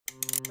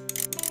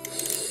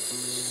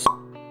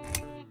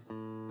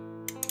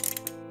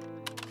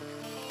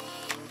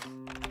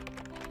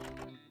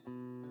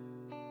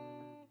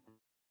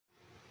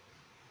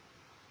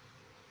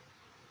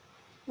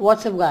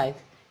What's up guys,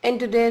 in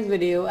today's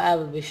video I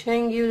will be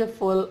showing you the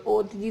full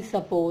OTG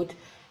support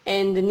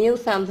in the new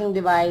Samsung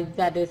device,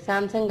 that is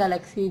Samsung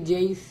Galaxy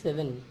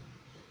J7.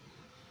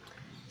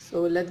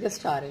 So let's get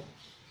started.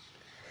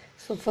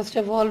 So first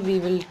of all we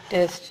will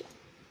test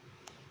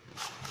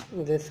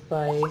this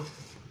by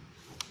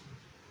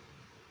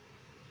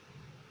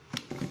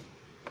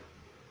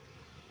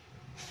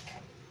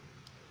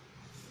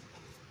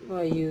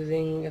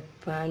using a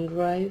pen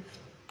drive.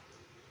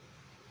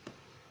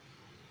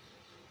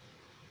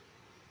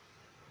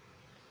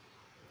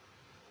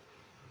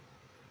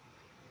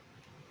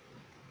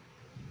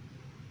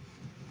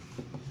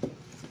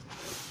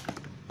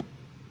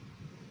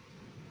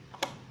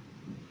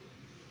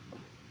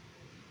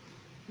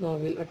 Now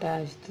we'll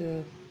attach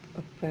a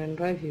pen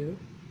drive here.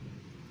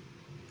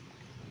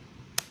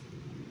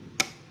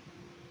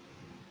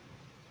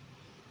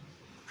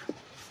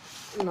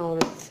 Now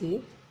let's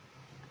see.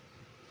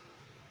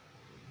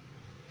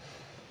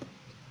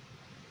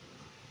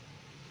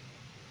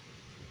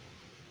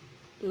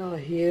 Now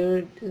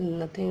here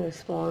nothing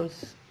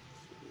response,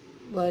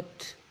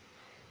 but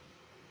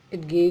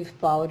it gave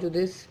power to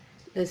this.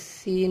 Let's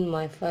see in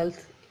my files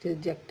it is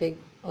ejected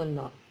or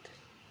not.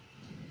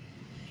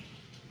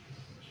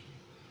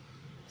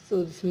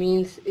 So this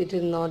means it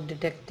is not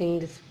detecting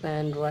this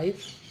pen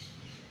drive,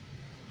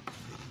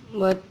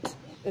 but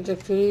it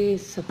actually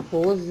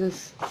supports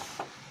this.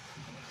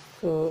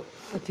 So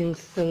I think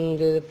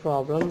there's a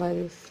problem by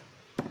this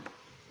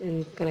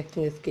in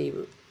connecting this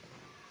cable.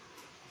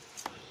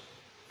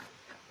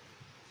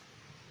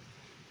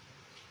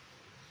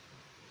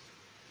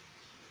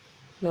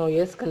 Now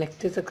yes,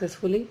 connected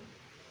successfully.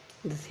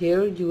 This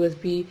here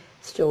USB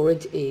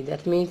storage A,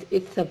 that means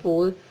it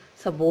supports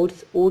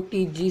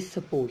OTG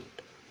support.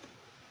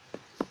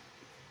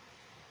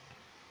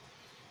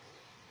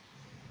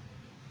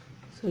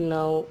 So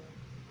now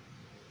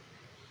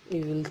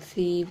you will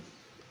see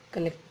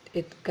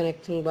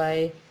connecting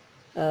by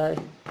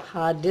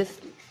hard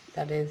disk,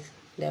 that is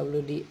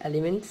WD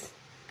elements,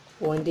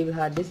 1 TB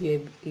hard disk,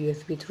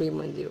 USB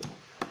 3.0.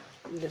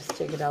 Let's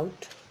check it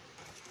out.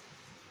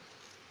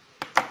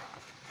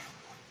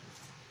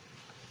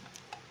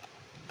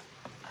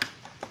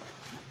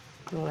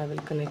 Now I will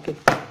connect it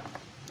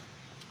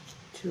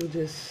to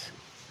this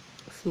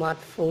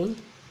smartphone.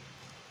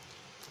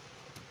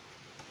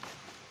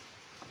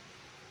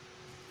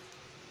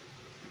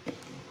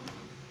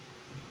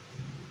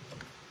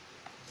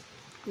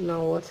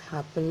 Now what's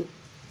happened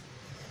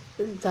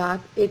is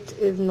that it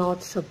is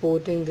not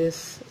supporting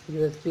this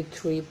USB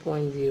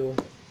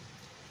 3.0.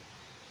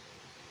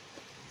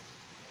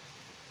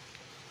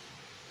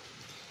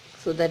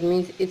 So that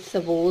means it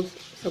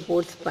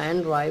supports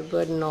pen drive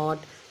but not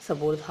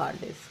supports hard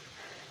disk.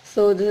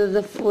 So this is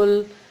the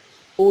full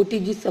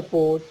OTG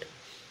support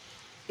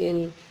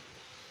in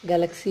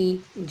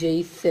Galaxy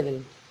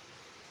J7.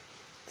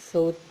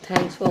 So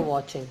thanks for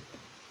watching.